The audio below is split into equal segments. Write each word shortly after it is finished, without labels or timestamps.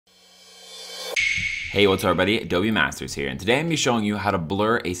Hey, what's up everybody? Adobe Masters here, and today I'm going to be showing you how to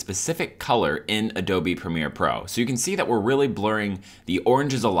blur a specific color in Adobe Premiere Pro. So you can see that we're really blurring the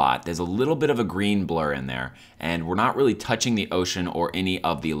oranges a lot. There's a little bit of a green blur in there, and we're not really touching the ocean or any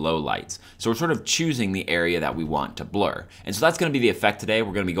of the low lights. So we're sort of choosing the area that we want to blur. And so that's going to be the effect today.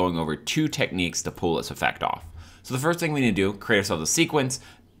 We're going to be going over two techniques to pull this effect off. So the first thing we need to do, create ourselves a sequence,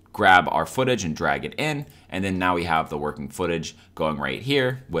 grab our footage and drag it in, and then now we have the working footage going right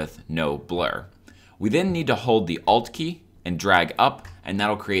here with no blur. We then need to hold the Alt key and drag up, and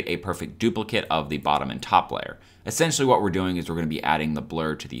that'll create a perfect duplicate of the bottom and top layer. Essentially what we're doing is we're going to be adding the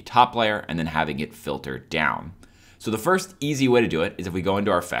blur to the top layer and then having it filter down. So the first easy way to do it is if we go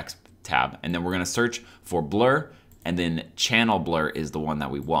into our Effects tab, and then we're going to search for blur, and then channel blur is the one that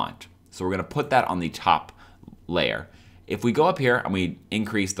we want. So we're going to put that on the top layer. If we go up here and we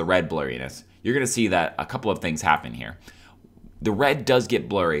increase the red blurriness, you're going to see that a couple of things happen here. The red does get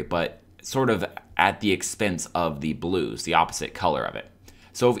blurry, but sort of at the expense of the blues, the opposite color of it.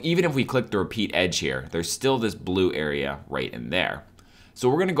 So even if we click the repeat edge here, there's still this blue area right in there. So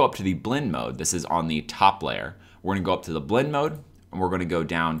we're going to go up to the blend mode. This is on the top layer. We're going to go up to the blend mode, and we're going to go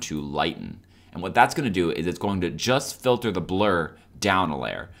down to lighten. And what that's going to do is it's going to just filter the blur down a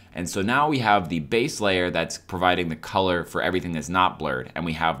layer. And so now we have the base layer that's providing the color for everything that's not blurred, and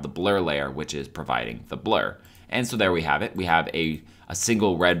we have the blur layer, which is providing the blur. And so there we have it. We have a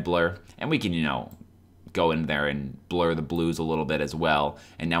single red blur, and we can, go in there and blur the blues a little bit as well.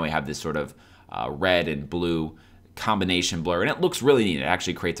 And now we have this sort of red and blue combination blur, and it looks really neat. It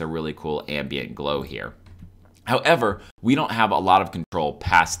actually creates a really cool ambient glow here. However, we don't have a lot of control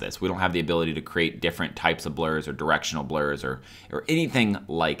past this. We don't have the ability to create different types of blurs or directional blurs or anything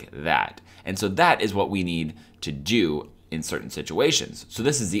like that. And so that is what we need to do in certain situations. So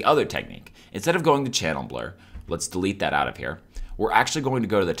this is the other technique. Instead of going to channel blur, let's delete that out of here. We're actually going to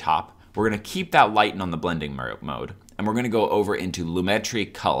go to the top. We're going to keep that lighten on the blending mode, and we're going to go over into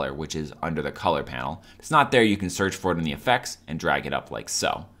Lumetri Color, which is under the color panel. If it's not there, you can search for it in the effects and drag it up like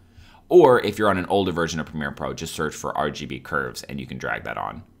so. Or if you're on an older version of Premiere Pro, just search for RGB curves and you can drag that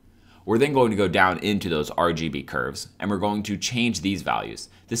on. We're then going to go down into those RGB curves, and we're going to change these values.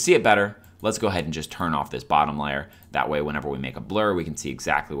 To see it better, let's go ahead and just turn off this bottom layer. That way, whenever we make a blur, we can see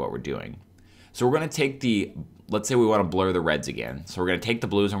exactly what we're doing. So we're going to take let's say we want to blur the reds again. So we're going to take the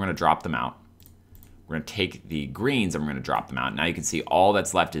blues and we're going to drop them out. We're going to take the greens and we're going to drop them out. Now you can see all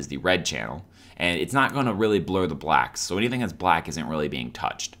that's left is the red channel, and it's not going to really blur the blacks. So anything that's black isn't really being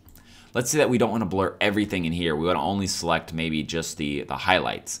touched. Let's say that we don't want to blur everything in here. We want to only select maybe just the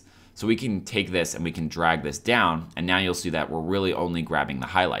highlights. So we can take this and we can drag this down, and now you'll see that we're really only grabbing the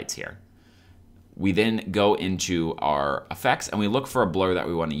highlights here. We then go into our effects and we look for a blur that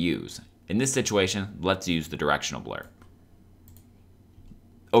we want to use. In this situation, let's use the directional blur.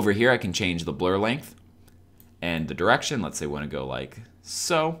 Over here, I can change the blur length and the direction. Let's say we want to go like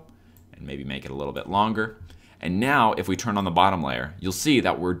so, and maybe make it a little bit longer. And now if we turn on the bottom layer, you'll see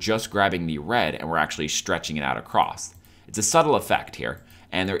that we're just grabbing the red and we're actually stretching it out across. It's a subtle effect here,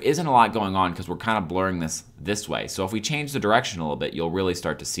 and there isn't a lot going on because we're kind of blurring this way. So if we change the direction a little bit, you'll really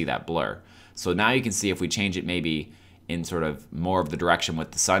start to see that blur. So now you can see if we change it maybe in sort of more of the direction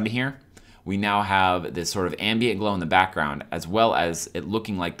with the sun here, we now have this sort of ambient glow in the background, as well as it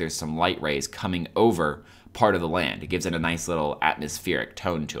looking like there's some light rays coming over part of the land. It gives it a nice little atmospheric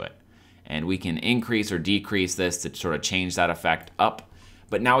tone to it. And we can increase or decrease this to sort of change that effect up.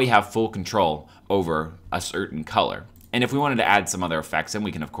 But now we have full control over a certain color. And if we wanted to add some other effects, then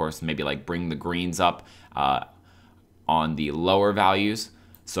we can of course maybe like bring the greens up on the lower values.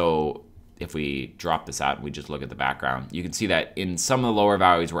 So if we drop this out and we just look at the background, you can see that in some of the lower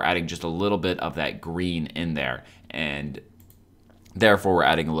values, we're adding just a little bit of that green in there. And therefore, we're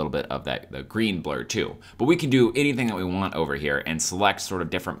adding a little bit of the green blur too. But we can do anything that we want over here and select sort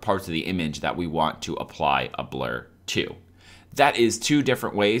of different parts of the image that we want to apply a blur to. That is two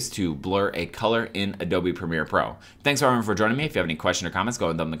different ways to blur a color in Adobe Premiere Pro. Thanks everyone for joining me. If you have any questions or comments, go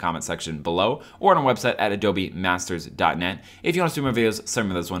ahead and them in the comment section below or on our website at adobemasters.net. If you want to see more videos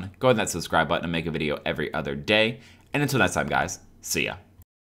similar to this one, go ahead and hit that subscribe button and make a video every other day. And until next time, guys, see ya.